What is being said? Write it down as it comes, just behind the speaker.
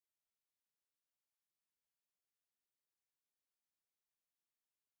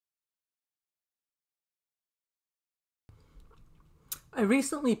I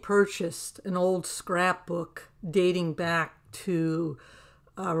recently purchased an old scrapbook dating back to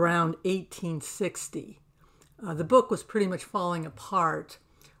around 1860. The book was pretty much falling apart,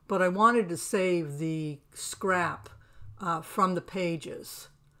 but I wanted to save the scrap from the pages.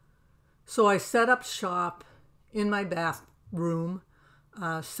 So I set up shop in my bathroom,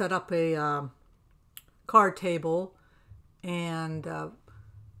 set up a card table, and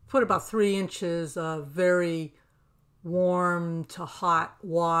put about 3 inches of very warm to hot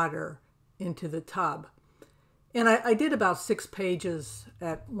water into the tub. And I did about 6 pages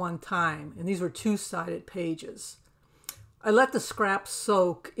at one time, and these were 2-sided pages. I let the scrap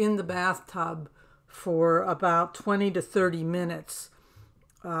soak in the bathtub for about 20 to 30 minutes.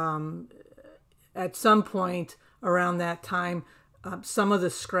 At some point around that time, some of the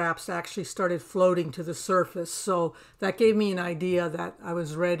scraps actually started floating to the surface, so that gave me an idea that I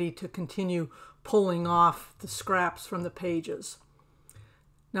was ready to continue pulling off the scraps from the pages.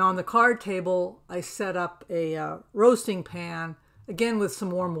 Now on the card table, I set up a roasting pan, again with some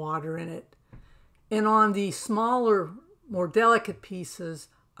warm water in it. And on the smaller, more delicate pieces,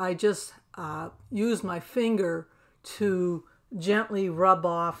 I just used my finger to gently rub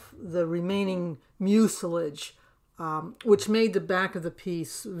off the remaining mucilage, which made the back of the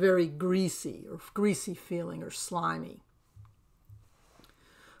piece very greasy feeling or slimy.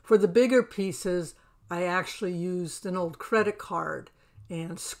 For the bigger pieces, I actually used an old credit card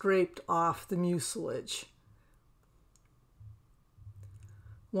and scraped off the mucilage.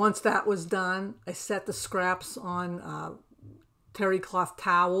 Once that was done, I set the scraps on terry cloth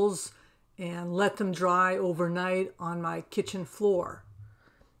towels and let them dry overnight on my kitchen floor.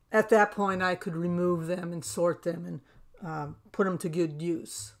 At that point, I could remove them and sort them and put them to good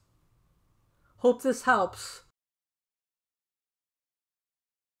use. Hope this helps.